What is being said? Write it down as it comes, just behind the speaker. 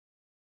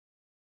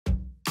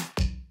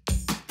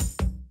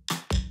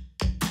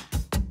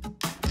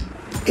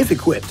If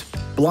equipped,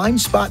 blind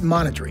spot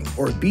monitoring,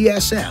 or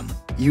BSM,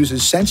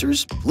 uses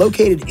sensors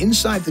located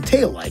inside the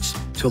taillights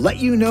to let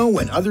you know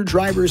when other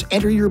drivers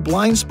enter your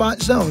blind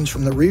spot zones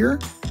from the rear,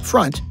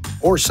 front,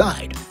 or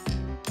side.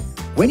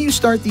 When you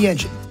start the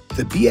engine,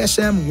 the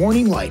BSM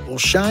warning light will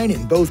shine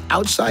in both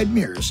outside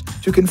mirrors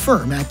to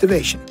confirm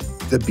activation.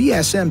 The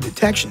BSM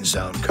detection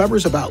zone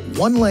covers about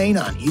one lane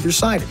on either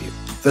side of you.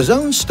 The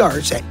zone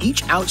starts at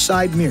each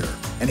outside mirror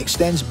and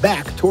extends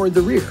back toward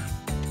the rear.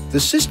 The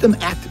system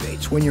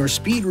activates when your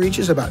speed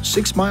reaches about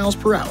 6 miles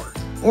per hour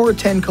or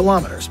 10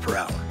 kilometers per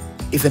hour.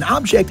 If an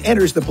object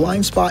enters the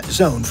blind spot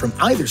zone from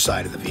either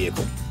side of the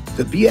vehicle,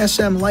 the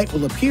BSM light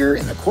will appear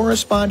in the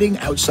corresponding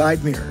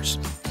outside mirrors.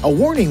 A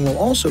warning will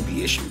also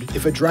be issued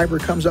if a driver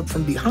comes up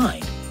from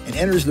behind and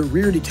enters the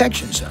rear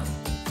detection zone,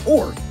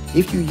 or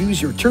if you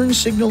use your turn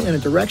signal in a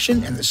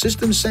direction and the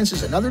system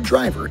senses another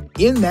driver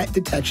in that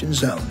detection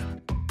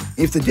zone.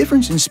 If the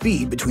difference in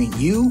speed between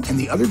you and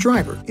the other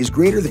driver is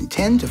greater than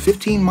 10 to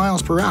 15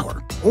 miles per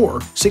hour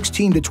or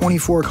 16 to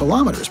 24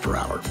 kilometers per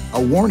hour,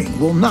 a warning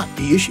will not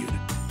be issued.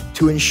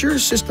 To ensure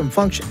system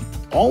function,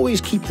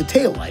 always keep the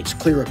taillights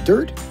clear of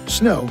dirt,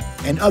 snow,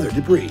 and other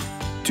debris.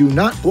 Do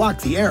not block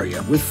the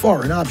area with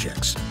foreign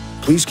objects.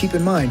 Please keep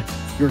in mind,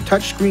 your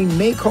touchscreen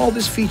may call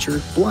this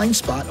feature Blind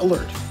Spot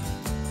Alert.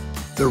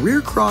 The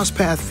Rear Cross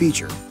Path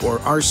feature, or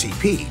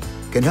RCP,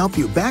 can help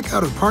you back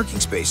out of parking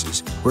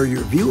spaces where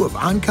your view of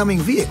oncoming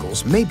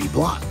vehicles may be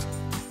blocked.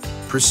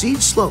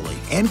 Proceed slowly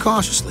and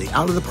cautiously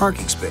out of the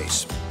parking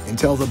space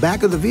until the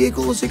back of the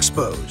vehicle is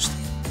exposed.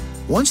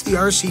 Once the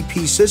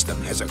RCP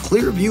system has a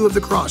clear view of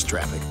the cross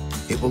traffic,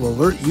 it will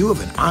alert you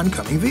of an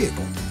oncoming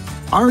vehicle.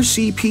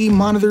 RCP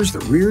monitors the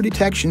rear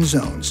detection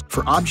zones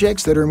for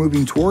objects that are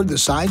moving toward the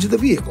sides of the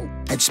vehicle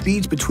at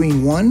speeds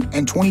between 1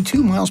 and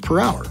 22 miles per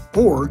hour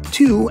or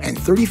 2 and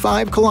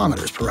 35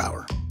 kilometers per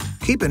hour.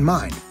 Keep in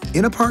mind,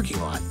 in a parking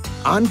lot,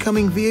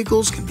 oncoming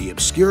vehicles can be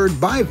obscured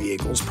by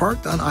vehicles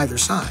parked on either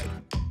side.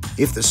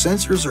 If the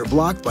sensors are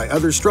blocked by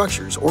other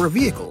structures or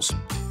vehicles,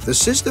 the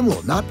system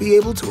will not be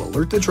able to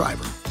alert the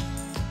driver.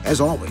 As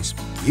always,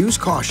 use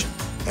caution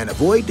and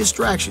avoid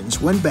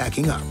distractions when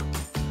backing up.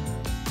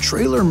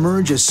 Trailer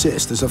Merge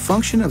Assist is a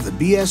function of the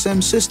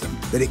BSM system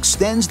that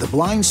extends the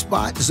blind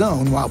spot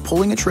zone while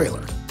pulling a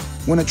trailer.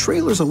 When a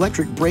trailer's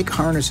electric brake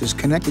harness is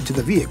connected to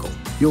the vehicle,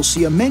 you'll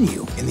see a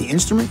menu in the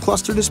instrument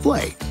cluster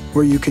display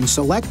where you can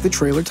select the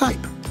trailer type.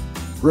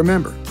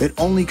 Remember that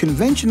only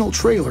conventional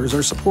trailers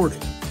are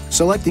supported.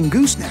 Selecting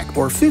gooseneck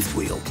or fifth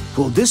wheel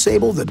will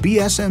disable the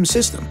BSM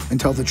system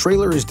until the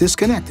trailer is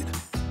disconnected,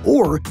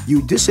 or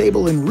you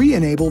disable and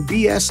re-enable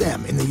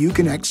BSM in the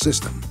Uconnect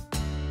system.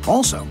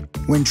 Also,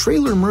 when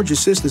Trailer Merge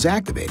Assist is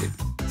activated,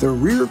 the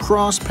Rear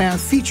Cross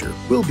Path feature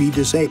will be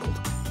disabled.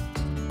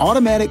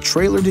 Automatic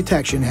trailer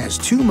detection has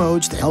 2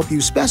 modes to help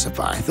you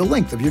specify the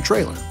length of your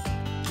trailer.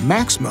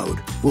 Max mode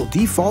will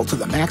default to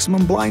the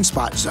maximum blind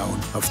spot zone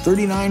of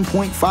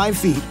 39.5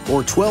 feet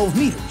or 12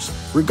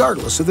 meters,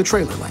 regardless of the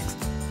trailer length.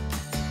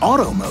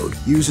 Auto mode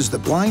uses the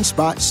blind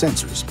spot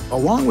sensors,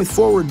 along with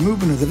forward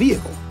movement of the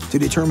vehicle, to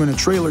determine a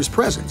trailer's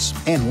presence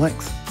and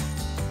length.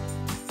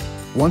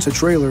 Once a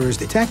trailer is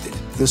detected,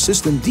 the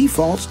system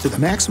defaults to the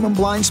maximum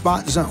blind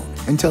spot zone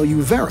until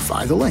you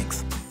verify the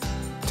length.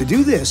 To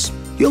do this,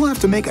 you'll have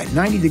to make a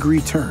 90-degree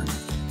turn.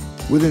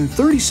 Within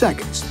 30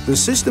 seconds, the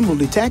system will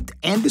detect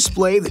and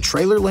display the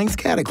trailer length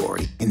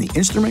category in the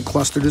instrument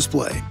cluster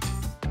display.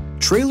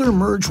 Trailer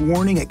Merge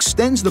warning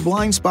extends the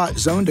blind spot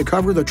zone to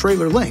cover the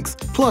trailer length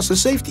plus a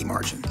safety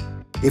margin.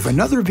 If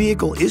another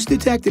vehicle is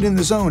detected in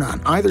the zone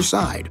on either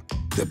side,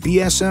 the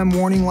BSM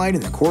warning light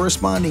in the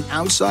corresponding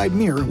outside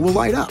mirror will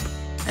light up,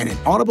 and an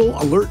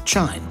audible alert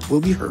chime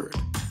will be heard.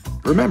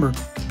 Remember,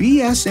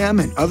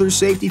 BSM and other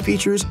safety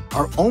features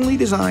are only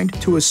designed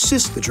to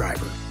assist the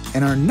driver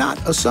and are not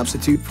a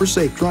substitute for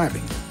safe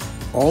driving.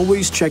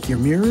 Always check your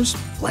mirrors,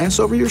 glance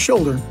over your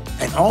shoulder,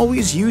 and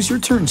always use your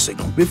turn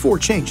signal before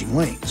changing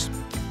lanes.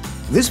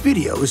 This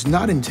video is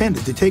not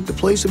intended to take the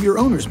place of your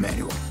owner's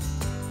manual.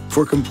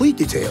 For complete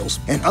details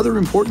and other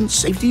important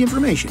safety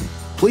information,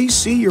 please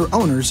see your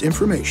owner's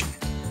information.